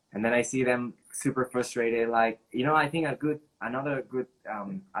 and then I see them super frustrated. Like, you know, I think another good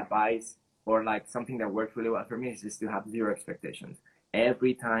advice, or like something that works really well for me, is just to have zero expectations.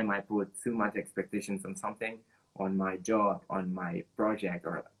 Every time I put too much expectations on something, on my job, on my project,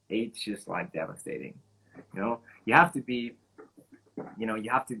 or it's just like devastating. You know, you have to be, you know, you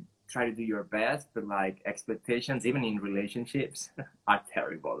have to try to do your best, but like expectations, even in relationships, are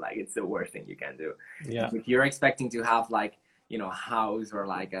terrible. Like it's the worst thing you can do. yeah. If you're expecting to have like, you know, a house or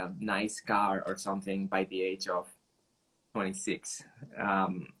like a nice car or something by the age of 26,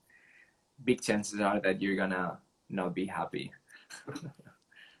 big chances are that you're gonna not be happy.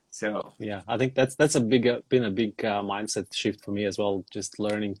 So Yeah, I think that's been a big mindset shift for me as well. Just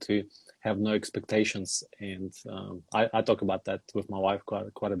learning to have no expectations, and I talk about that with my wife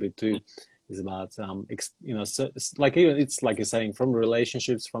quite a bit too. Is about you know, so it's like, even it's like you're saying, from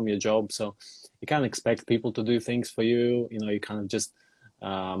relationships, from your job. So you can't expect people to do things for you. You know, you kind of just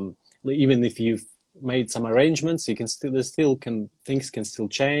even if you've made some arrangements, you can still there's still can things can still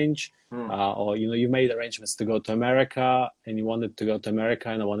change. Or, you know, you made arrangements to go to America and you wanted to go to America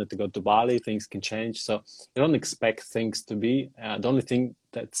and I wanted to go to Bali. Things can change, so you don't expect things to be. The only thing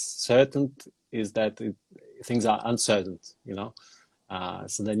that's certain is that things are uncertain. You know,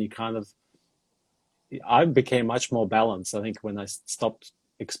 so then you kind of, I became much more balanced, I think, when I stopped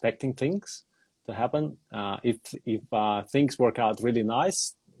expecting things to happen. If things work out really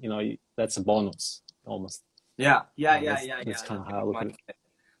nice, that's a bonus almost. Yeah, yeah, yeah, That's yeah, that's yeah. kind That's of a how I good look at it. mindset.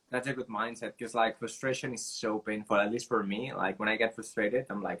 That's a good mindset because like frustration is so painful, at least for me. Like when I get frustrated,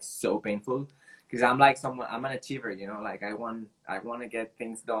 I'm like so painful because I'm like someone, I'm an achiever, like I want to get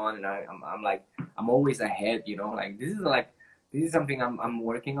things done, and I'm like, I'm always ahead, like this is something I'm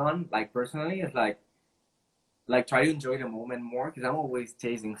working on, like personally. It's like try to enjoy the moment more because I'm always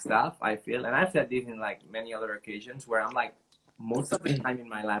chasing stuff, I feel. And I've said this in like many other occasions where I'm like, most of the time in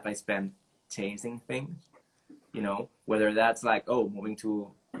my life I spend chasing things, whether that's like, oh, moving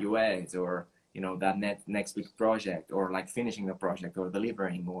to US, or that next big project, or like finishing the project, or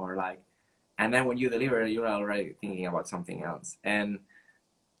delivering, or like, and then when you deliver you're already thinking about something else. And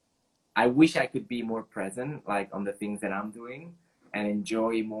I wish I could be more present, like on the things that I'm doing, and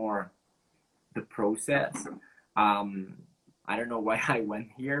enjoy more the process. um I don't know why I went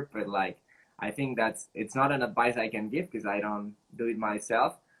here, but like, I think it's not an advice I can give because I don't do it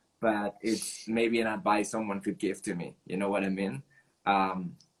myself, but it's maybe an advice someone could give to me, you know what I mean?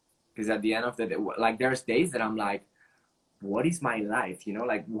 Because at the end of the day, like, there's days that I'm like, what is my life,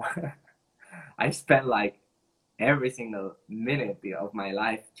 like what? I spent like every single minute of my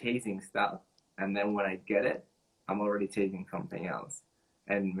life chasing stuff, and then when I get it, I'm already chasing something else.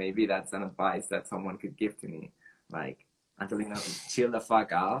 And maybe that's an advice that someone could give to me, like, Antolino, chill the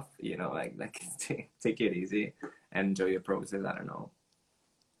fuck off, like take it easy and enjoy the process. I don't know.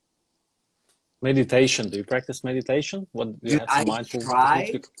 Meditation. Do you practice meditation? What do you Dude, have some mindful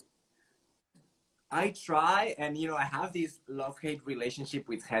techniques? I try, and I have this love-hate relationship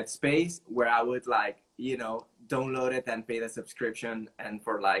with Headspace where I would like, download it and pay the subscription, and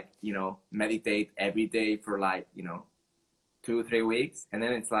for like, meditate every day for like, 2 3 weeks, and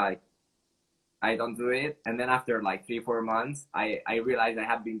then it's like I don't do it, and then after like 3 4 months, I realize I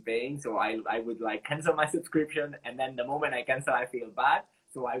have been paying, so I would like cancel my subscription, and then the moment I cancel, I feel bad,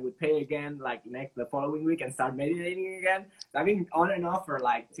 so I would pay again like the following week and start meditating again. So I've been on and off for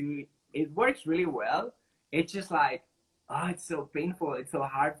like two. It works really well. It's just like, oh, it's so painful. It's so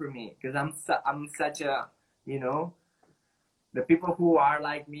hard for me because I'm such a, you know the people who are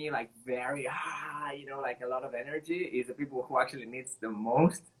like me, like very like a lot of energy, is the people who actually needs the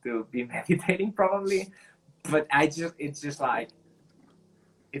most to be meditating probably. But it's just like,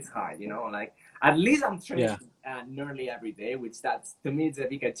 it's hard, like, at least I'm training Yeah. nearly every day, which that's, to me, it's a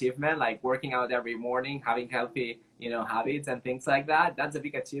big achievement, like working out every morning, having healthy, habits and things like that. That's a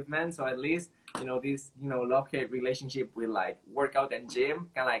big achievement. So at least, this, love-hate relationship with like workout and gym,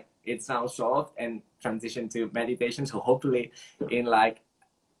 kind of like, it's now solved and transition to meditation. So hopefully in like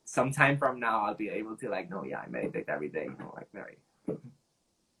some time from now, I'll be able to like, no, yeah, I meditate every day, like very.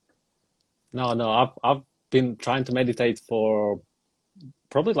 No. I've been trying to meditate for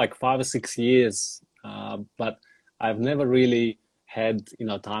probably like 5 or 6 years, but I've never really had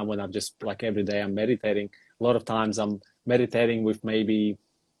time when I'm just like every day I'm meditating. A lot of times I'm meditating with maybe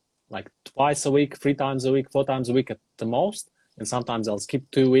like twice a week, 3 times a week, 4 times a week at the most, and sometimes I'll skip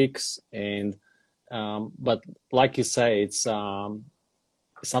 2 weeks. And but like you say, it's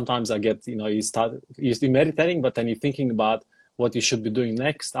sometimes I get you're meditating, but then you're thinking about what you should be doing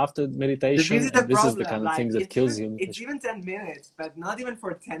next after This meditation, is the and this is the problem. kind of Like, things that kills you. it's even 10 minutes, but not even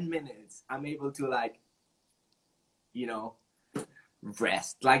for 10 minutes I'm able to like, you know,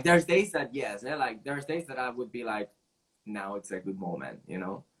 rest. Like, there's days that, yes, like there's days that I would be like, now it's a good moment.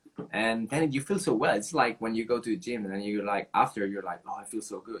 And then you feel so well. It's like when you go to the gym and then you like, after you're like, oh, I feel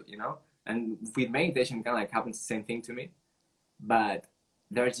so good. And with meditation, kind of like happens the same thing to me. But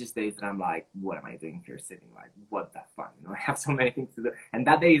there's just days that I'm like, what am I doing here sitting? Like, what the fuck? I have so many things to do. And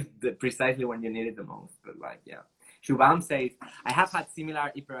that day is precisely when you need it the most. But like, yeah. Shubham says, I have had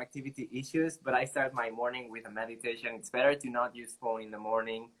similar hyperactivity issues, but I start my morning with a meditation. It's better to not use phone in the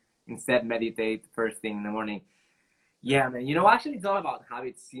morning. Instead, meditate first thing in the morning. Yeah, man. Actually, it's all about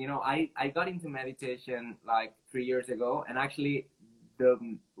habits. I got into meditation like 3 years ago, and actually,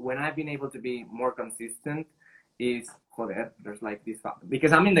 when I've been able to be more consistent is, joder, there's like this,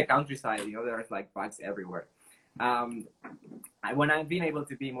 because I'm in the countryside. There's like bugs everywhere. When I've been able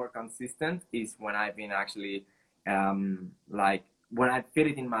to be more consistent is when I've been actually like, when I fit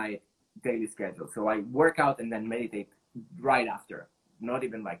it in my daily schedule. So I work out and then meditate right after, not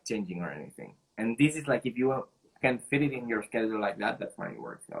even like changing or anything. And this is like, if you can fit it in your schedule like that, that's when it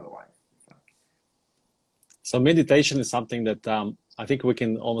works. Otherwise, so meditation is something that I think we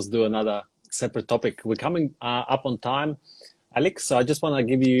can almost do another separate topic. We're coming up on time, Alex. So I just want to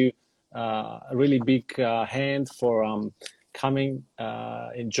give you a really big hand for coming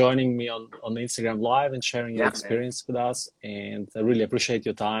and joining me on Instagram Live and sharing your experience with us. And I really appreciate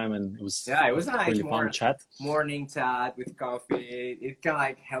your time. And it was a nice really fun chat. Morning chat with coffee. It can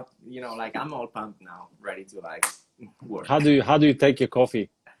like help, like I'm all pumped now, ready to like work. How do you take your coffee?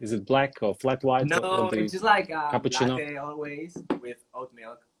 Is it black or flat white? No, it's just like cappuccino? Latte always with oat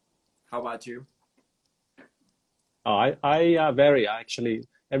milk. How about you? Oh, I vary. Actually,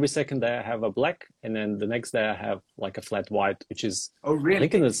 every second day I have a black, and then the next day I have like a flat white, which is I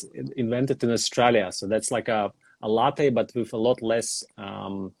think it's invented in Australia. So that's like a latte, but with a lot less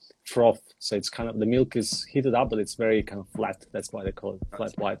froth. So it's kind of, the milk is heated up, but it's very kind of flat. That's why they call it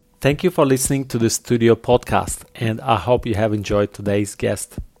flat white. Thank you for listening to the Studio Podcast, and I hope you have enjoyed today's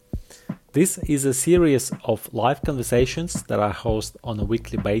guest. This is a series of live conversations that I host on a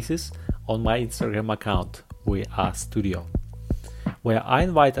weekly basis on my Instagram account, We Are Studio, where I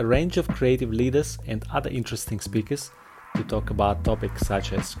invite a range of creative leaders and other interesting speakers to talk about topics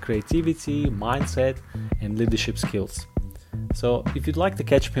such as creativity, mindset, and leadership skills. So if you'd like to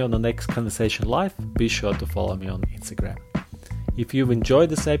catch me on the next conversation live, be sure to follow me on Instagram. If you've enjoyed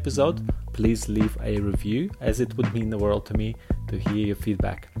this episode, please leave a review, as it would mean the world to me to hear your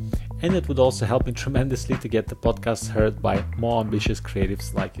feedback. And it would also help me tremendously to get the podcast heard by more ambitious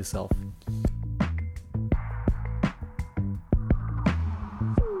creatives like yourself.